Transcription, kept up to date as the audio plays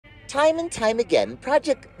Time and time again,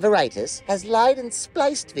 Project Veritas has lied and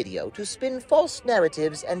spliced video to spin false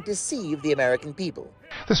narratives and deceive the American people.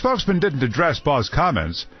 The spokesman didn't address Baugh's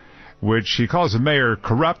comments, which he calls the mayor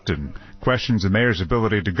corrupt and questions the mayor's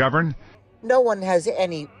ability to govern. No one has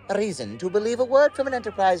any reason to believe a word from an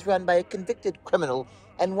enterprise run by a convicted criminal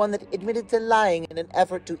and one that admitted to lying in an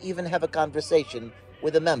effort to even have a conversation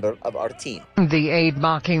with a member of our team. The aide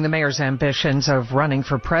mocking the mayor's ambitions of running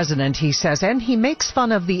for president, he says, and he makes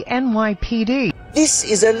fun of the NYPD. This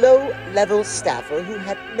is a low-level staffer who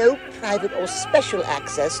had no private or special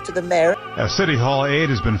access to the mayor. A City Hall aide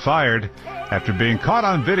has been fired after being caught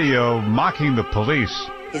on video mocking the police.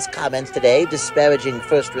 His comments today, disparaging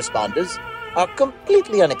first responders, are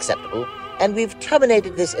completely unacceptable, and we've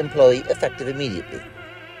terminated this employee effective immediately.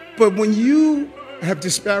 But when you have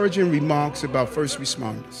disparaging remarks about first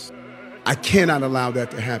responders, I cannot allow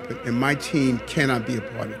that to happen, and my team cannot be a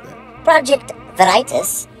part of that. Project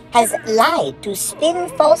Veritas has lied to spin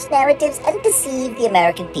false narratives and deceive the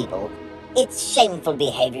American people. It's shameful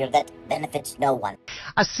behavior that benefits no one.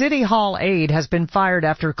 A City Hall aide has been fired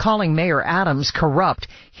after calling Mayor Adams corrupt.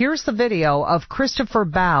 Here's the video of Christopher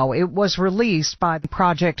Baugh. It was released by the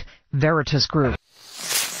Project Veritas Group.